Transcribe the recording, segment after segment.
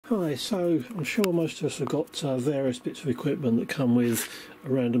Hi, so I'm sure most of us have got various bits of equipment that come with a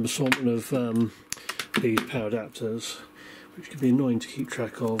random assortment of these power adapters, which can be annoying to keep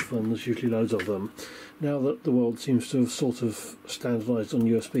track of, and there's usually loads of them. Now that the world seems to have sort of standardised on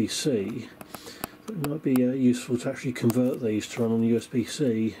USB-C, it might be useful to actually convert these to run on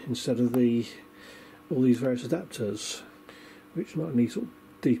USB-C instead of all these various adapters, which not only sort of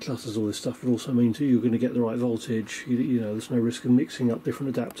declutters all this stuff, but also means that you're going to get the right voltage. You know, there's no risk of mixing up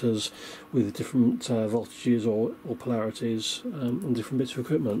different adapters with different voltages or polarities on different bits of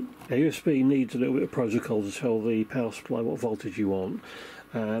equipment. Now, USB needs a little bit of protocol to tell the power supply what voltage you want.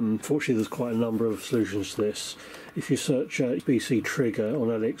 Fortunately, there's quite a number of solutions to this. If you search USBC trigger on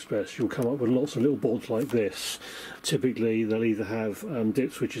AliExpress, you'll come up with lots of little boards like this. Typically, they'll either have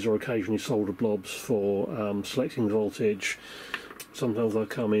dip switches or occasionally solder blobs for selecting the voltage. Sometimes they'll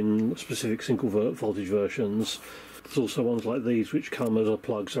come in specific single voltage versions. There's also ones like these which come as a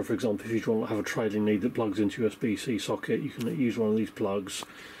plug. So, for example, if you want to have a trailing lead that plugs into USB-C socket, you can use one of these plugs.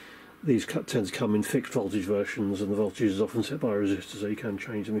 These tend to come in fixed voltage versions, and the voltage is often set by a resistor, so you can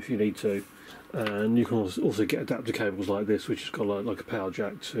change them if you need to. And you can also get adapter cables like this, which has got like a power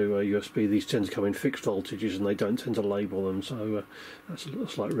jack to USB. These tend to come in fixed voltages, and they don't tend to label them, so that's a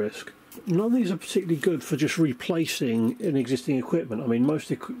slight risk. None of these are particularly good for just replacing an existing equipment. I mean,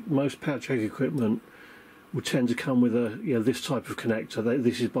 most power jack equipment would tend to come with this type of connector.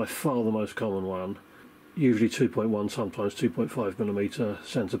 This is by far the most common one. Usually 2.1, sometimes 2.5mm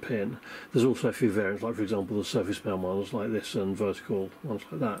centre pin. There's also a few variants, like for example the surface mount ones like this and vertical ones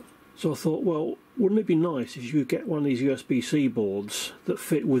like that. So I thought, well, wouldn't it be nice if you could get one of these USB-C boards that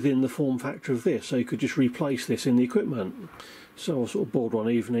fit within the form factor of this, so you could just replace this in the equipment. So I sort of bored one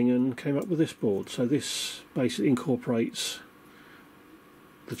evening and came up with this board. So this basically incorporates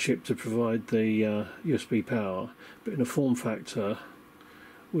the chip to provide the USB power, but in a form factor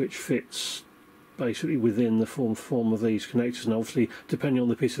which fits basically within the form of these connectors. And obviously, depending on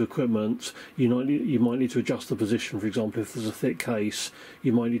the piece of equipment, you might need to adjust the position. For example, if there's a thick case,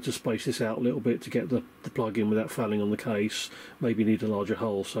 you might need to space this out a little bit to get the plug in without fouling on the case. Maybe you need a larger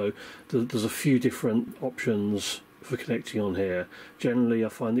hole. So there's a few different options for connecting on here. Generally, I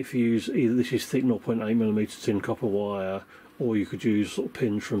find if you use either this is thick 0.8mm thin copper wire, or you could use sort of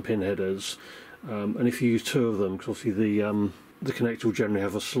pins from pin headers. And if you use two of them, because obviously the connector will generally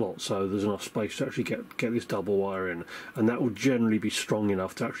have a slot, so there's enough space to actually get this double wire in, and that will generally be strong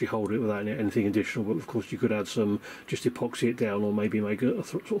enough to actually hold it without anything additional. But of course you could add some, just epoxy it down, or maybe make a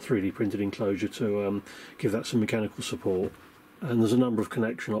sort of 3D printed enclosure to give that some mechanical support. And there's a number of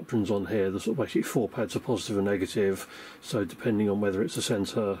connection options on here. There's sort of basically 4 pads of positive and negative, so depending on whether it's a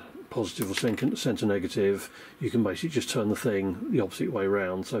centre positive or centre negative, you can basically just turn the thing the opposite way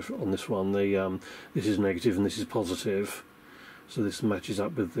around. So on this one, this is negative and this is positive. So this matches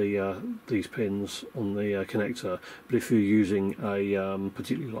up with these pins on the connector. But if you're using a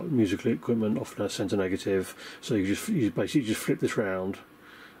particularly like musical equipment, often has centre negative, so you basically just flip this round,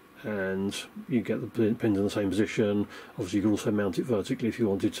 and you get the pins in the same position. Obviously, you can also mount it vertically if you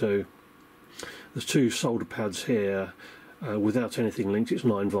wanted to. There's 2 solder pads here. Without anything linked, it's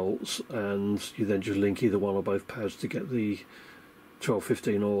 9 volts, and you then just link either one or both pads to get the 12,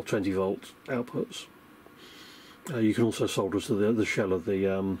 15 or 20 volt outputs. You can also solder to the shell of the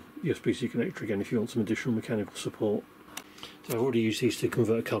USB-C connector again if you want some additional mechanical support. So I've already used these to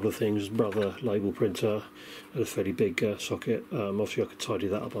convert a couple of things. Brother label printer and a fairly big socket. Obviously I could tidy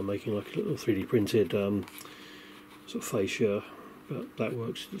that up by making like a little 3D printed sort of fascia, but that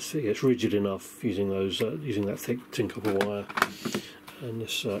works. It's rigid enough using using that thick tin copper wire. And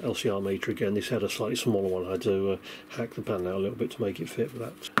this LCR meter again, this had a slightly smaller one. I had to hack the panel out a little bit to make it fit with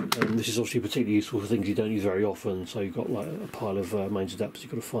that. And this is obviously particularly useful for things you don't use very often, so you've got like a pile of mains adapters,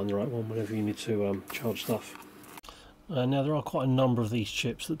 you've got to find the right one whenever you need to charge stuff. Now there are quite a number of these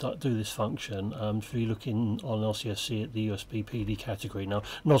chips that do this function. If you're looking on LCSC at the USB PD category, now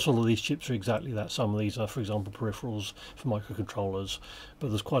not all of these chips are exactly that. Some of these are, for example, peripherals for microcontrollers, but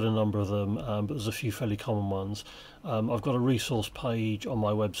there's quite a number of them, but there's a few fairly common ones. I've got a resource page on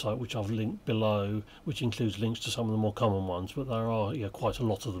my website which I've linked below, which includes links to some of the more common ones, but there are quite a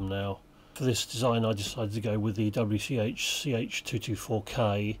lot of them now. For this design I decided to go with the WCH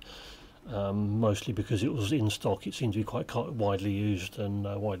CH224K. Mostly because it was in stock. It seemed to be quite widely used and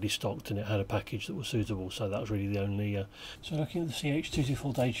widely stocked, and it had a package that was suitable, so that was really the only So looking at the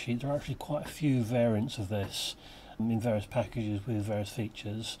CH224 datasheet, there are actually quite a few variants of this in various packages with various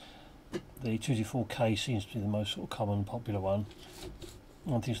features. The 224K seems to be the most sort of common and popular one.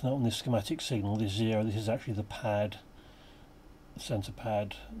 I think it's not on this schematic signal, this 0, this is actually the pad centre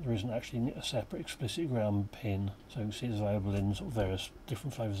pad, there isn't actually a separate explicit ground pin, so you can see it's available in sort of various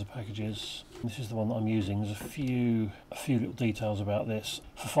different flavours of packages. This is the one that I'm using. There's a few little details about this.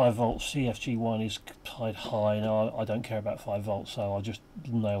 For 5 volts, CFG1 is tied high. Now I don't care about 5 volts, so I just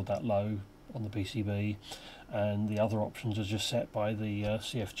nailed that low on the PCB, and the other options are just set by the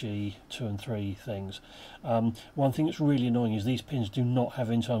CFG 2 and 3 things. One thing that's really annoying is these pins do not have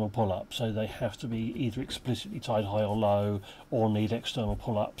internal pull-ups, so they have to be either explicitly tied high or low, or need external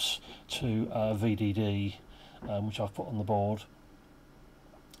pull-ups to VDD, which I've put on the board.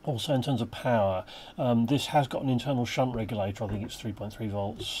 Also, in terms of power, this has got an internal shunt regulator. I think it's 3.3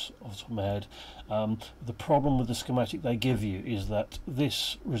 volts off the top of my head. The problem with the schematic they give you is that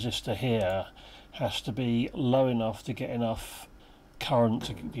this resistor here has to be low enough to get enough current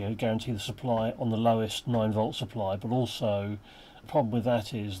to guarantee the supply on the lowest 9 volt supply, but also the problem with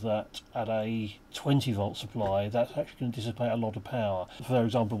that is that at a 20 volt supply that's actually going to dissipate a lot of power. For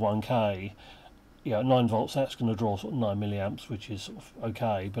example, 1K, at 9 volts that's going to draw sort of 9 milliamps, which is sort of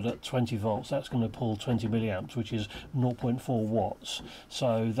okay, but at 20 volts that's going to pull 20 milliamps, which is 0.4 watts,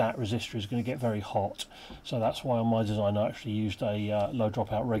 so that resistor is going to get very hot. So that's why on my design I actually used a low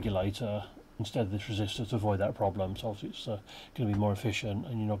dropout regulator instead of this resistor to avoid that problem. So obviously it's going to be more efficient,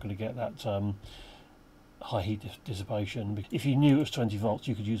 and you're not going to get that high heat dissipation. If you knew it was 20 volts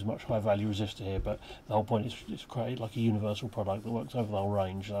you could use a much higher value resistor here, but the whole point is to create like a universal product that works over the whole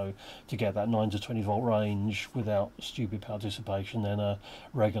range. So to get that 9 to 20 volt range without stupid power dissipation, then a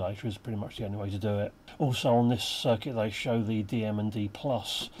regulator is pretty much the only way to do it. Also on this circuit they show the DM and D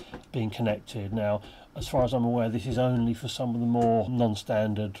plus being connected. Now as far as I'm aware this is only for some of the more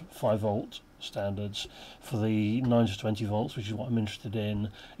non-standard 5 volt standards. For the 9 to 20 volts, which is what I'm interested in,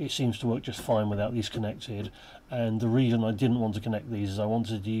 it seems to work just fine without these connected. And the reason I didn't want to connect these is I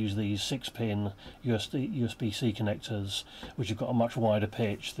wanted to use these 6-pin USB-C connectors, which have got a much wider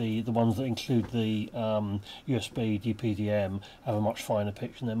pitch. The ones that include the USB DPDM have a much finer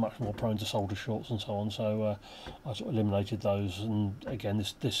pitch, and they're much more prone to solder shorts and so on. So I sort of eliminated those, and again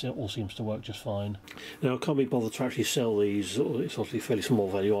this all seems to work just fine. Now I can't be bothered to actually sell these. It's obviously a fairly small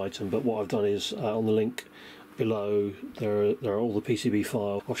value item, but what I've done is on the link below there are all the PCB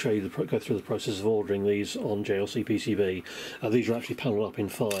files. I'll show you go through the process of ordering these on JLC PCB. These are actually panelled up in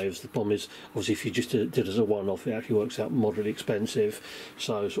 5s. The problem is obviously if you just did it as a one-off it actually works out moderately expensive,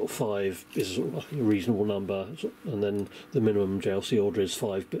 so sort of 5 is sort of a reasonable number, and then the minimum JLC order is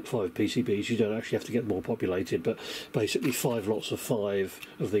 5 PCBs. You don't actually have to get them all populated, but basically 5 lots of 5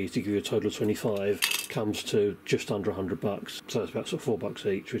 of these to give you a total of 25 comes to just under $100, so it's about sort of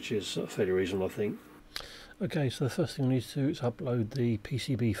 $4 each, which is fairly reasonable I think. Okay, so the first thing we need to do is upload the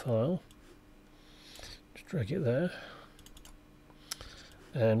PCB file. Just drag it there.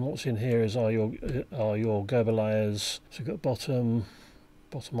 And what's in here are your Gerber layers. So you've got bottom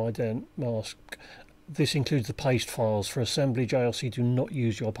ident, mask. This includes the paste files. For assembly, JLC do not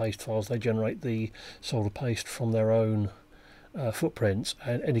use your paste files. They generate the solder paste from their own footprints,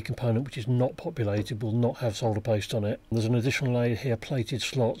 and any component which is not populated will not have solder paste on it. There's an additional layer here, plated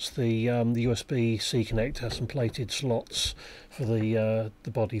slots. The USB-C connector has some plated slots for the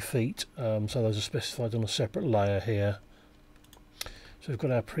body feet, so those are specified on a separate layer here. So we've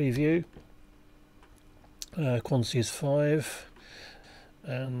got our preview. Quantity is 5,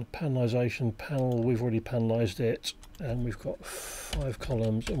 and panelisation panel, we've already panelised it, and we've got 5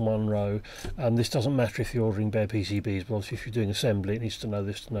 columns and 1 row. This doesn't matter if you're ordering bare PCBs, but obviously if you're doing assembly it needs to know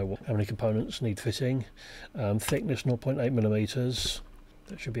this to know how many components need fitting. Thickness 0.8 millimeters.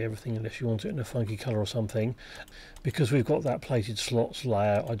 That should be everything unless you want it in a funky colour or something. Because we've got that plated slots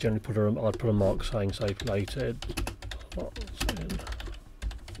layer, I generally I'd put a mark saying say plated.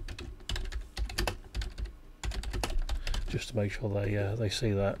 Just to make sure they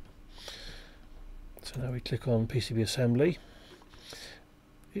see that. So now we click on PCB assembly.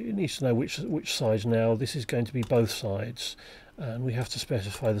 It needs to know which sides now. This is going to be both sides, and we have to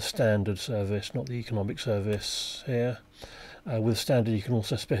specify the standard service, not the economic service here. With standard you can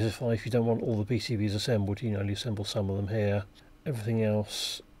also specify if you don't want all the PCBs assembled, you can only assemble some of them here. Everything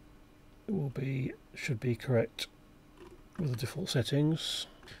else should be correct with the default settings.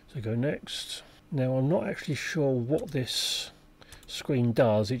 So go next. Now I'm not actually sure what this screen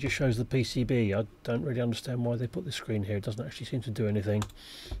does. It just shows the PCB. I don't really understand why they put this screen here. It doesn't actually seem to do anything.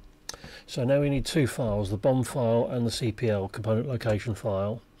 So now we need 2 files, the BOM file and the CPL, component location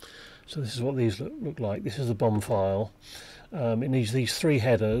file. So this is what these look like. This is the BOM file. It needs these 3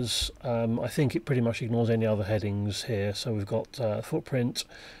 headers. I think it pretty much ignores any other headings here. So we've got footprint,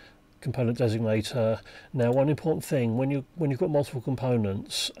 component designator. Now, one important thing, when you've got multiple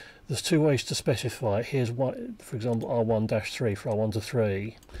components, there's two ways to specify it. Here's one, for example, R1-3 for R1 to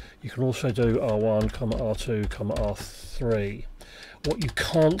 3. You can also do R1, R2, R3. What you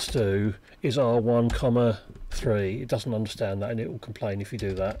can't do is R1, 3. It doesn't understand that, and it will complain if you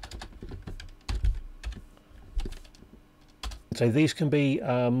do that. So these can be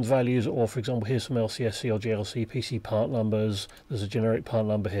values, or for example, here's some LCSC or GLC PC part numbers. There's a generic part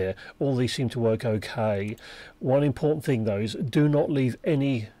number here. All these seem to work okay. One important thing though is do not leave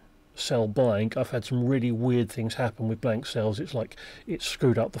any cell blank. I've had some really weird things happen with blank cells. It's like it's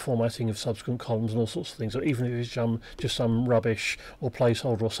screwed up the formatting of subsequent columns and all sorts of things. So even if it's just some rubbish or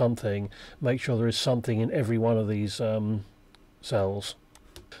placeholder or something, make sure there is something in every one of these cells.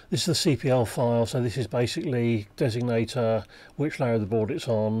 This is the CPL file, so this is basically designator, which layer of the board it's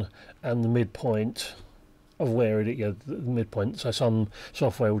on, and the midpoint of where the midpoint. So some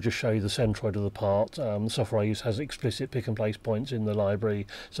software will just show you the centroid of the part. The software I use has explicit pick and place points in the library.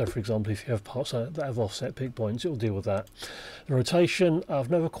 So for example, if you have parts that have offset pick points, it will deal with that. The rotation, I've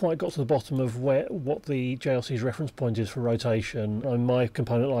never quite got to the bottom of what the JLC's reference point is for rotation. My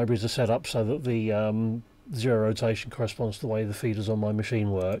component libraries are set up so that the zero rotation corresponds to the way the feeders on my machine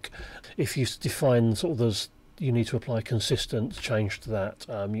work. If you define sort of you need to apply consistent change to that,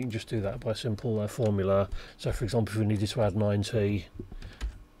 you can just do that by a simple formula. So for example, if we needed to add 90,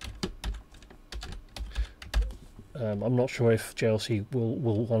 I'm not sure if JLC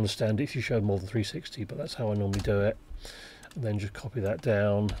will understand it if you show more than 360, but that's how I normally do it. And then just copy that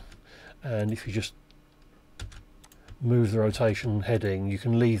down, and if you just move the rotation heading, you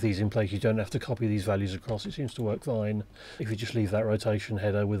can leave these in place. You don't have to copy these values across. It seems to work fine. If you just leave that rotation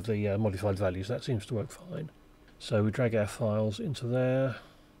header with the modified values, that seems to work fine. So we drag our files into there.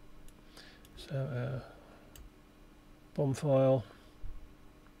 So our BOM file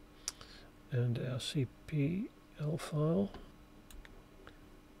and our CPL file.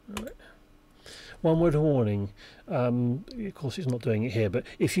 Right. One word of warning, of course it's not doing it here, but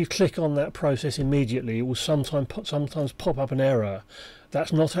if you click on that process immediately, it will sometimes pop up an error.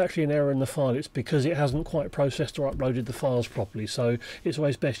 That's not actually an error in the file, it's because it hasn't quite processed or uploaded the files properly. So it's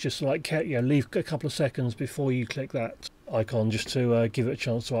always best just to leave a couple of seconds before you click that icon, just to give it a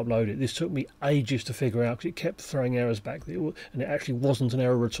chance to upload it. This took me ages to figure out because it kept throwing errors back, and it actually wasn't an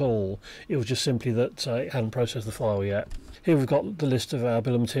error at all. It was just simply that it hadn't processed the file yet. Here we've got the list of our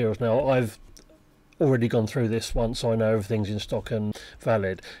bill of materials. Now I've already gone through this once, so I know everything's in stock and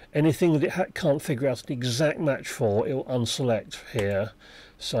valid. Anything that it can't figure out an exact match for, it will unselect here.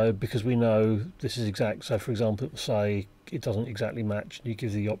 So because we know this is exact, so for example it will say it doesn't exactly match, and you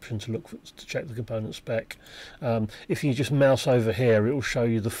give the option to check the component spec. If you just mouse over here, it will show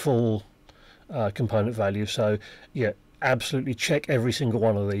you the full component value. So yeah, absolutely check every single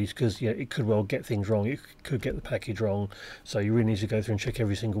one of these, because it could well get things wrong. It could get the package wrong, so you really need to go through and check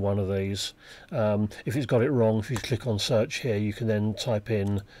every single one of these. If it's got it wrong, if you click on search here, you can then type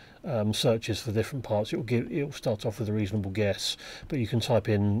in searches for different parts. It'll start off with a reasonable guess, but you can type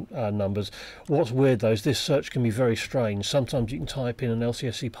in numbers. What's weird though is this search can be very strange. Sometimes you can type in an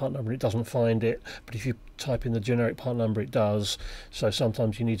LCSC part number and it doesn't find it, but if you type in the generic part number it does. So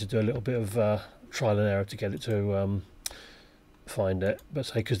sometimes you need to do a little bit of trial and error to get it to find it. But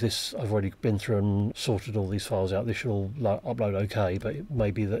say, because this I've already been through and sorted all these files out, this should all upload okay, but it may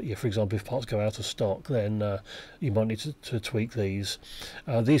be that for example if parts go out of stock, then you might need to tweak these.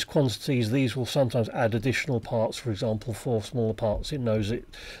 These quantities, these will sometimes add additional parts. For example, for smaller parts it knows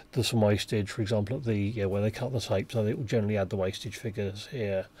there's some wastage, for example at the where they cut the tape, so it will generally add the wastage figures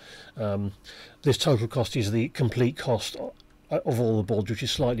here. This total cost is the complete cost of all the boards, which is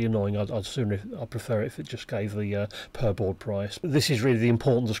slightly annoying. I'd prefer it if it just gave the per board price. But this is really the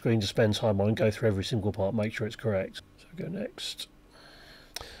important screen to spend time on and go through every single part, make sure it's correct. So go next,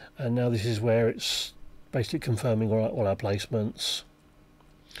 and now this is where it's basically confirming all our placements.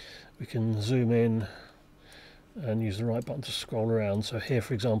 We can zoom in and use the right button to scroll around. So here,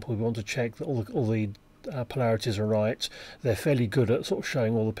 for example, we want to check that all the polarities are right. They're fairly good at sort of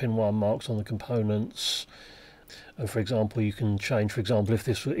showing all the pin 1 marks on the components. And for example, you can change, for example,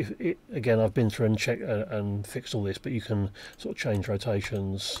 again, I've been through and checked and fixed all this, but you can sort of change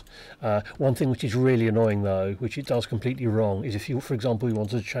rotations. One thing which is really annoying though, which it does completely wrong, is if you, for example, you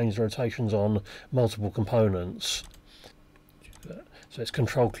wanted to change the rotations on multiple components. So it's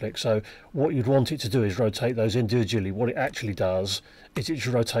control click. So what you'd want it to do is rotate those individually. What it actually does is it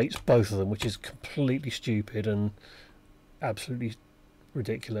rotates both of them, which is completely stupid and absolutely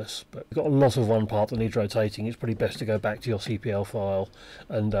ridiculous. But you've got a lot of one part that needs rotating. It's probably best to go back to your CPL file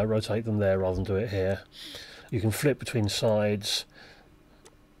and rotate them there rather than do it here. You can flip between sides,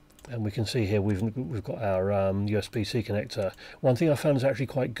 And we can see here we've got our USB-C connector. One thing I found is actually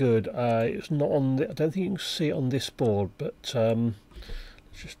quite good. It's not on. I don't think you can see it on this board, but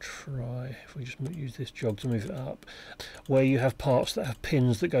let's just try. If we just use this jog to move it up, where you have parts that have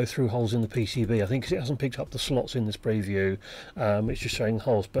pins that go through holes in the PCB. I think 'cause it hasn't picked up the slots in this preview, it's just showing the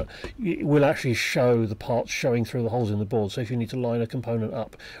holes, but it will actually show the parts showing through the holes in the board. So if you need to line a component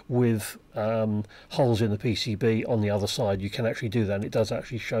up with holes in the PCB on the other side, you can actually do that, and it does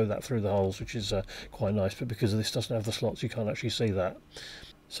actually show that through the holes, which is quite nice. But because this doesn't have the slots, you can't actually see that.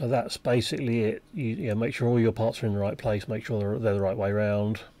 So that's basically it. You make sure all your parts are in the right place, make sure they're the right way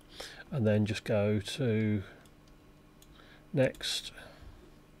around, and then just go to next,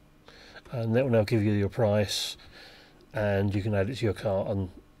 and that will now give you your price, and you can add it to your cart and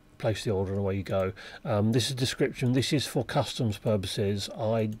place the order and away you go. This is a description. This is for customs purposes.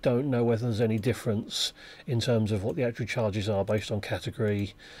 I don't know whether there's any difference in terms of what the actual charges are based on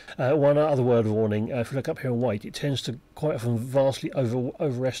category. One other word of warning, if you look up here on weight, it tends to quite often vastly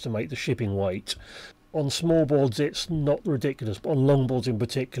overestimate the shipping weight. On small boards it's not ridiculous, but on long boards in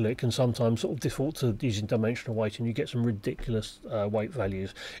particular it can sometimes sort of default to using dimensional weight, and you get some ridiculous weight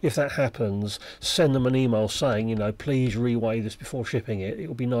values. If that happens, send them an email saying, you know, please reweigh this before shipping it. It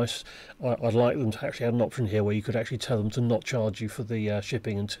would be nice. I'd like them to actually have an option here where you could actually tell them to not charge you for the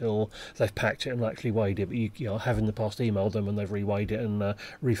shipping until they've packed it and actually weighed it. But you know, I have in the past emailed them and they've reweighed it and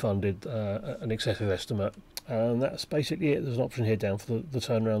refunded an excessive estimate. And that's basically it. There's an option here down for the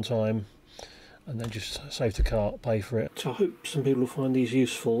turnaround time, and then just save the cart, pay for it. So I hope some people will find these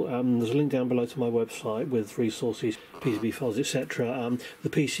useful. There's a link down below to my website with resources, PCB files, etc. The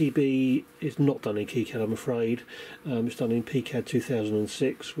PCB is not done in KiCad, I'm afraid. It's done in PCAD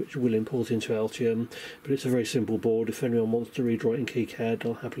 2006, which will import into Altium, but it's a very simple board. If anyone wants to redraw it in KiCad,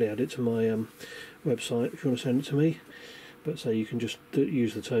 I'll happily add it to my website if you want to send it to me. But so you can just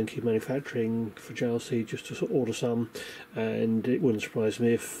use the turnkey manufacturing for JLC just to sort of order some, and it wouldn't surprise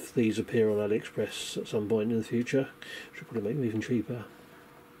me if these appear on AliExpress at some point in the future, which would probably make them even cheaper.